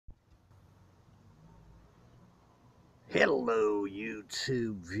Hello,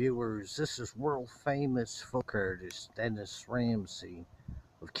 YouTube viewers. This is world famous folk artist Dennis Ramsay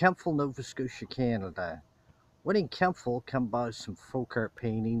of Kemptville, Nova Scotia, Canada. When in Kemptville, come by some folk art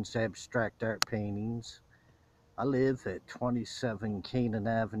paintings, abstract art paintings. I live at 27 Canaan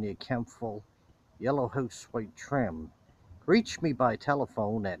Avenue, Kemptville, Yellow House, White Trim. Reach me by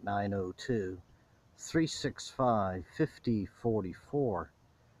telephone at 902 365 5044.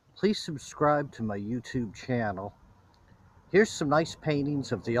 Please subscribe to my YouTube channel. Here's some nice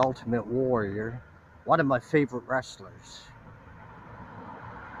paintings of the Ultimate Warrior, one of my favorite wrestlers.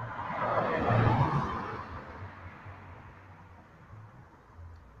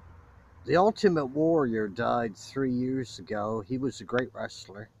 The Ultimate Warrior died 3 years ago. He was a great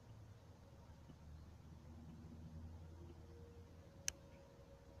wrestler.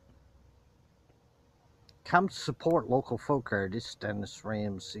 Come support local folk artist Dennis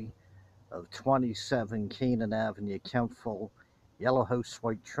Ramsay of 27 Canaan Avenue, Kemptville, Yellow House,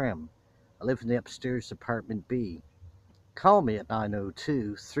 White Trim. I live in the upstairs apartment B. Call me at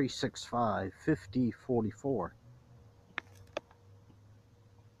 902 365 5044.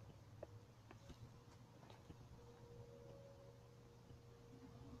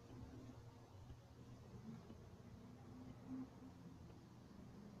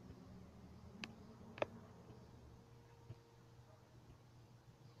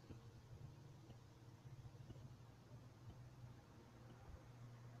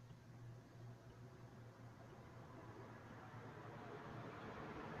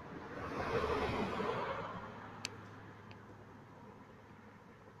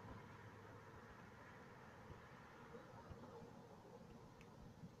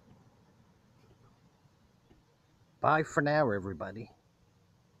 Bye for now, everybody.